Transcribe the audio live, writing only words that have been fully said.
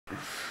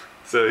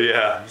So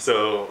yeah,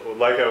 so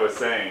like I was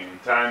saying,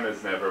 time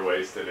is never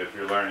wasted if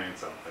you're learning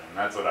something.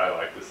 That's what I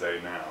like to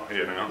say now,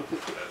 you know?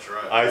 That's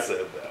right. I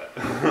said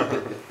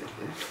that.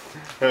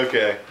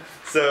 Okay,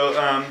 so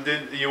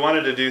did you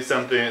wanted to do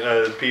something,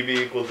 PV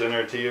equals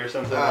nRT or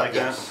something like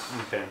yes.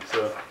 that? Okay,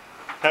 so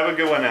have a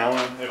good one,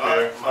 Alan. If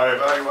you're, My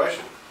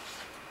evaluation.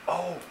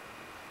 oh,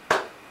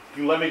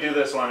 you let me do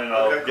this one and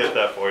I'll Okay, get cool.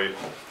 that for you.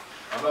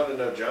 I'm not in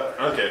no giant.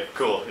 Okay,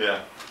 cool,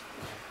 yeah.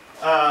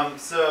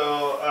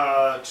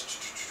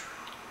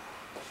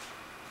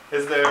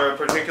 Is there a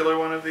particular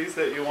one of these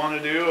that you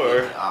want to do,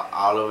 or? Yeah,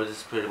 all of it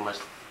is pretty much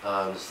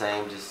the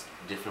same, just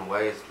different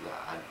ways.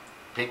 I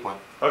pick one.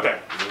 Okay.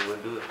 We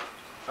wouldn't do it.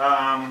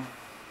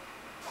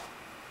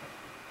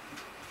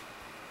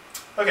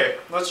 Okay,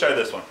 let's try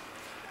this one.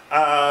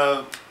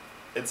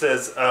 It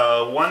says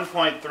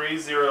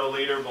 1.30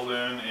 liter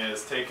balloon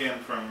is taken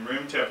from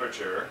room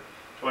temperature,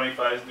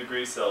 25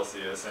 degrees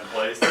Celsius, and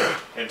placed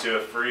into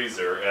a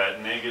freezer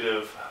at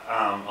negative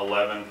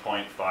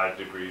 11.5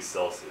 degrees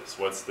Celsius.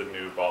 What's the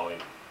new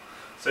volume?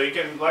 So you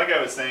can, like I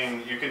was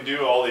saying, you can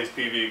do all these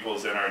PV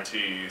equals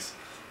nRTs,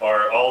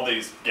 or all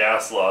these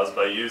gas laws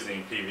by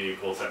using PV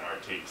equals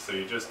nRT. So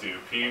you just do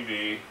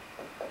PV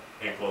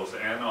equals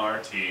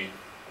nRT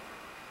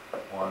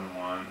 1,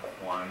 1,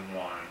 1,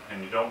 1,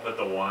 and you don't put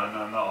the 1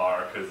 on the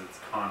R because it's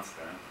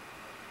constant,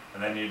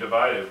 and then you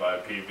divide it by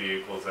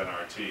PV equals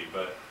nRT,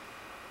 but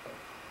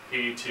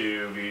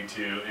P2,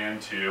 V2,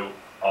 N2,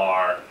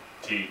 R,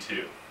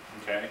 T2,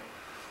 okay?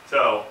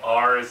 So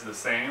R is the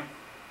same,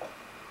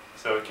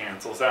 so it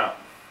cancels out.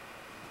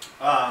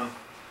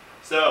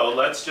 So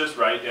let's just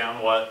write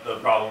down what the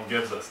problem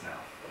gives us now.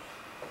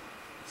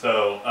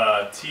 So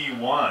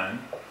T1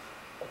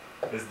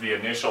 is the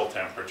initial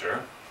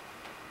temperature,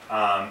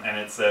 and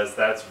it says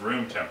that's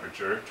room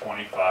temperature,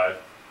 25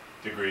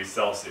 degrees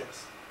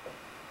Celsius.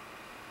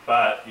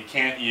 But you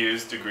can't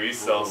use degrees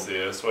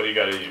Celsius. What do you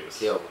got to use?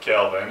 Kelvin.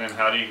 Kelvin. And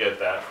how do you get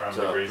that from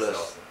So degrees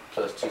Celsius?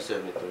 Plus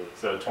 273.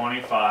 So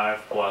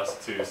 25 plus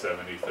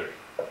 273.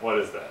 What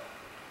is that?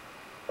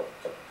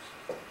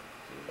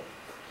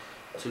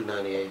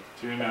 298.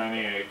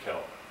 298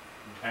 Kelvin.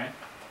 Okay.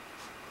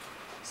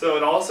 So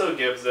it also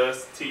gives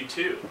us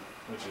T2,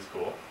 which is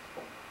cool.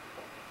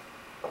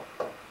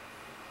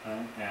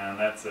 Okay. And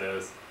that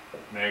says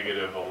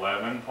negative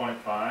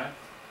 11.5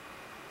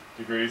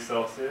 degrees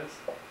Celsius.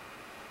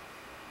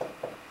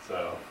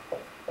 So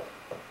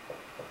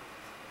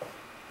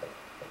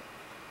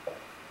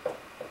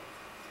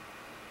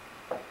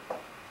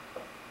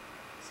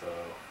so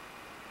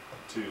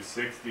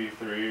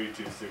 263,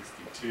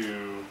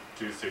 262,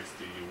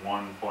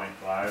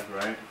 261.5,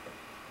 right?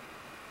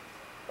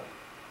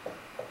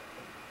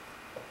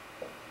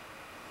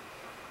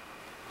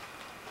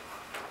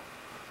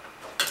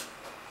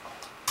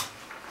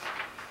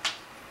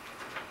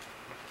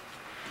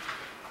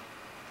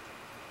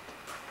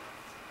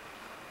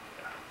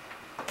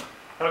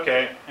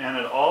 Okay, and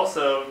it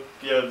also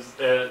gives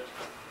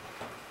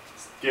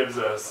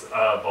us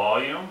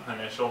volume,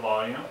 initial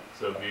volume.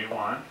 So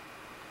V1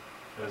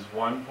 is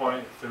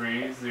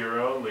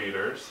 1.30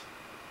 liters,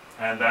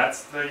 and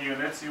that's the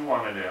units you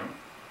wanted in.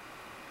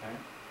 Okay,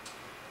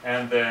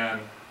 and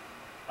then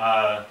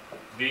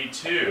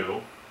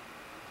V2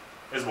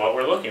 is what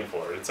we're looking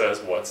for. It says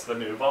what's the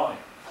new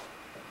volume.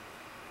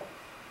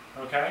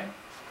 Okay,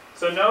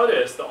 so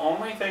notice the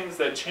only things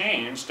that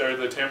changed are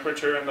the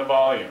temperature and the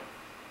volume.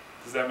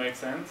 Does that make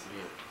sense?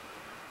 Yeah.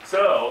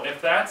 So, if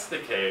that's the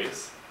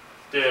case,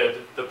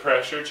 did the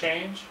pressure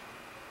change?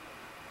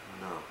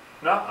 No.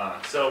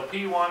 Nuh-uh. So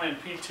P1 and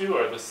P2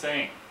 are the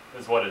same,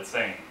 is what it's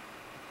saying.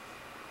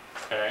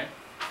 Okay?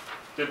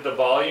 Did the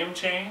volume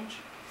change?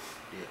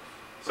 Yeah.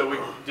 So are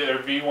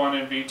V1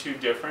 and V2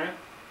 different?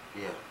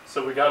 Yeah.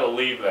 So we got to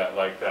leave that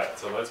like that.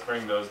 So let's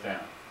bring those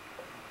down.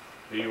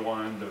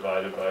 V1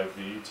 divided by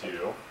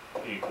V2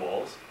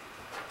 equals.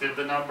 Did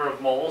the number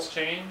of moles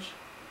change?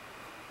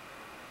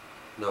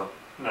 No.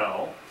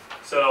 No.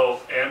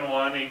 So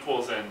N1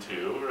 equals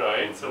N2,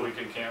 right? Mm-hmm. So we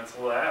can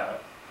cancel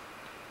that.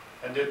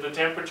 And did the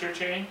temperature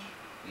change?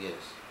 Yes.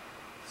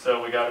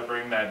 So we got to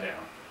bring that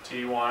down.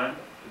 T1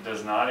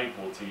 does not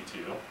equal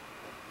T2.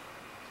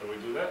 So we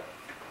do that.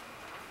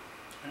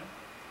 Okay.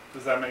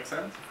 Does that make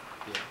sense?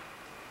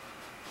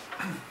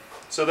 Yeah.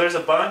 So there's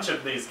a bunch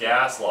of these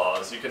gas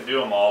laws. You can do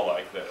them all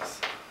like this.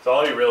 So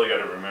all you really got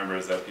to remember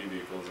is that PV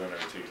equals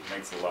nRT. It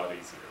makes it a lot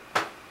easier.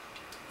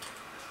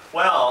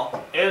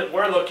 Well,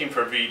 we're looking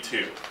for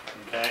V2,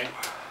 okay?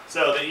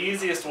 So the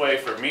easiest way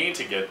for me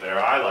to get there,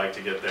 I like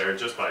to get there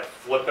just by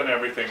flipping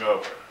everything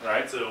over,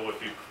 right? So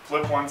if you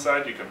flip one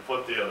side, you can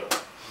flip the other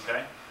one,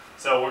 okay?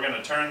 So we're going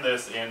to turn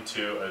this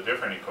into a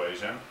different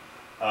equation.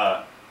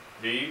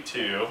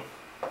 V2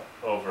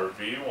 over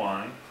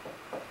V1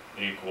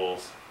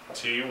 equals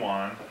T2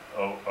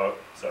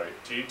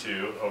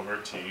 over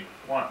T1,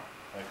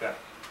 like that.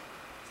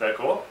 Is that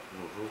cool?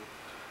 Mm-hmm.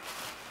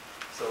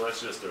 So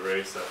let's just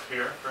erase up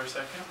here for a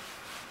second.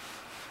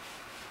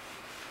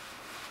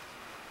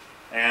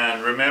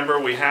 And remember,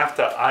 we have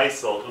to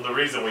isolate. The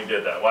reason we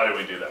did that, why did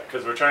we do that?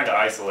 Because we're trying to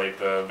isolate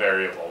the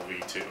variable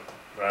V2.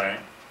 right?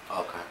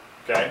 Okay.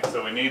 Okay,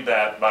 so we need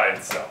that by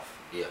itself.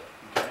 Yeah.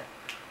 Okay.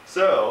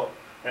 So,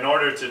 in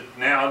order to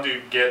now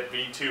get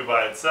V2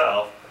 by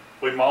itself,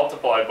 we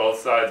multiply both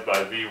sides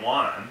by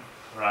V1,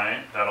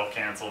 right? That'll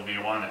cancel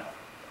V1 out.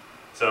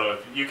 So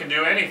if you can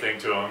do anything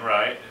to them,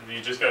 right?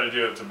 You just got to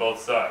do it to both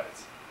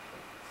sides.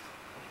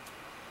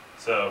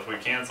 So if we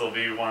cancel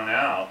V1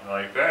 out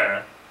like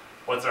there,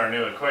 what's our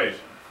new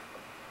equation?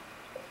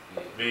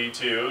 Yeah.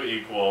 V2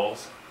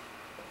 equals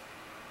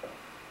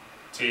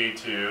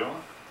T2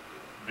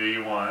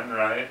 V1,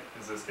 right?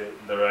 Is this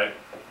the right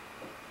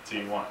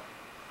T1?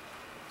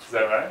 Is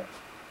that right?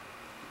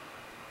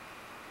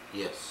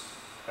 Yes.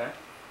 Okay.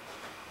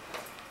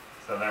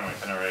 So then we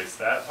can erase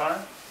that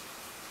part.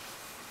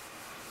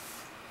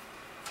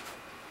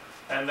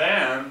 And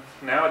then,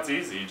 now it's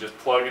easy, you just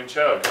plug and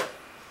chug.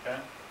 Okay?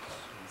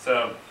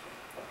 So,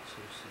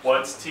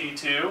 what's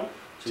T2?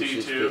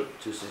 T2,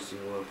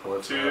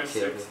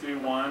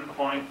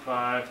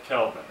 261.5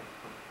 Kelvin.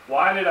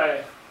 Why did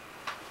I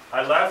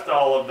left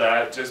all of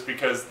that just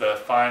because the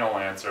final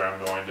answer I'm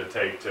going to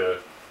take to,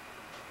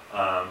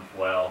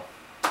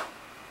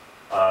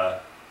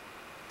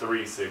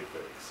 3 sig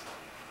figs.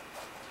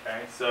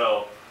 Okay,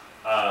 so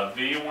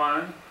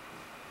V1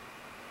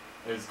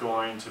 is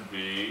going to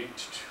be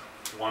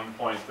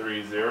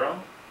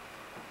 1.30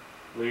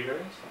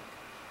 liters.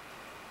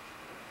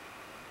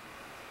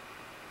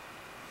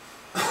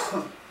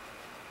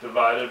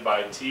 Divided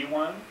by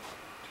T1,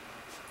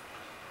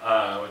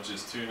 which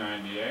is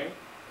 298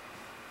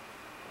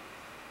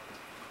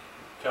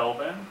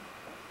 Kelvin.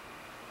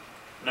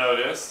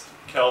 Notice,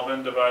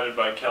 Kelvin divided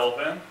by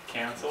Kelvin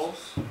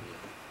cancels,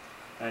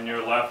 and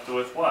you're left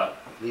with what?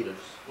 Liters.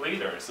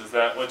 Liters. Is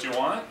that what you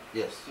want?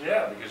 Yes.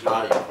 Yeah, because you're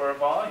looking for a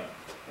volume.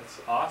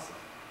 That's awesome.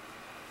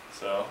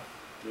 So,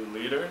 do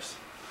liters.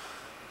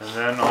 And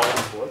then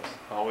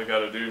all we got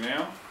to do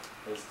now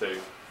is take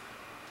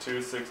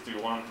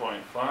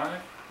 261.5,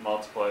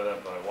 multiply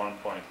that by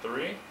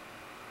 1.3,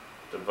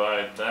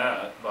 divide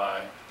that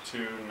by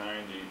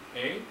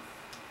 298,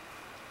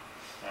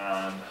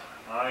 and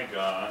I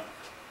got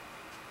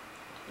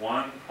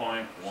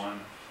 1.14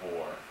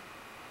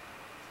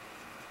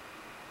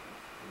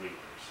 liters.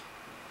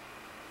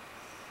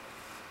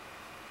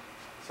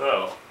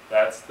 So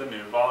that's the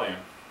new volume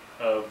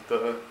of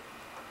the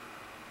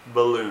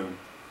balloon.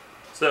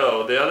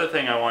 So the other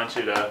thing I want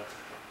you to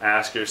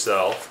ask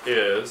yourself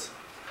is,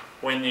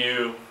 when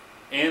you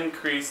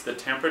increase the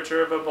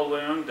temperature of a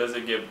balloon, does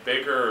it get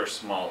bigger or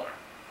smaller?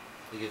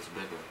 It gets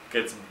bigger.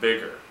 Gets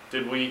bigger.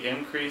 Did we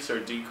increase or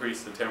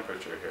decrease the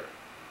temperature here?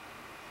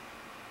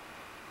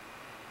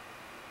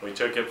 We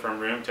took it from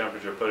room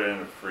temperature, put it in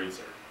a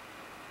freezer.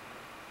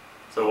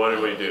 So what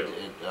did we do?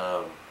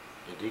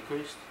 It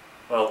decreased?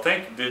 Well,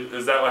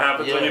 is that what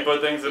happens when Yeah. you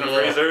put things in a Yeah.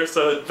 freezer?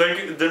 So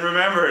then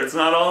remember, it's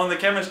not all in the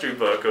chemistry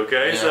book,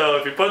 okay? Yeah. So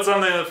if you put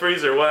something in the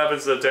freezer, what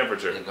happens to the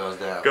temperature? It goes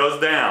down. Goes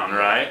down,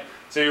 right?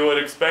 So you would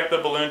expect the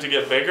balloon to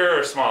get bigger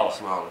or smaller?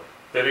 Smaller.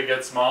 Did it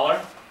get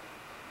smaller?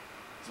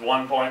 It's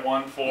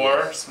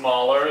 1.14 Yes.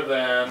 smaller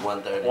than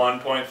 130.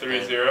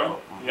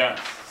 1.30? Mhm. Yeah,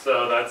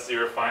 so that's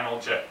your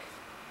final check.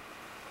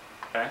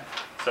 Okay,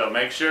 so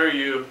make sure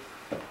you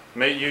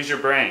use your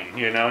brain,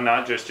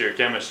 not just your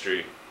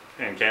chemistry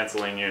and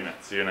canceling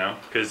units,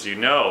 because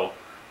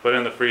put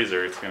in the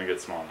freezer, it's going to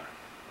get smaller.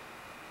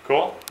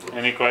 Cool?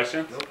 Any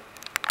questions? Nope.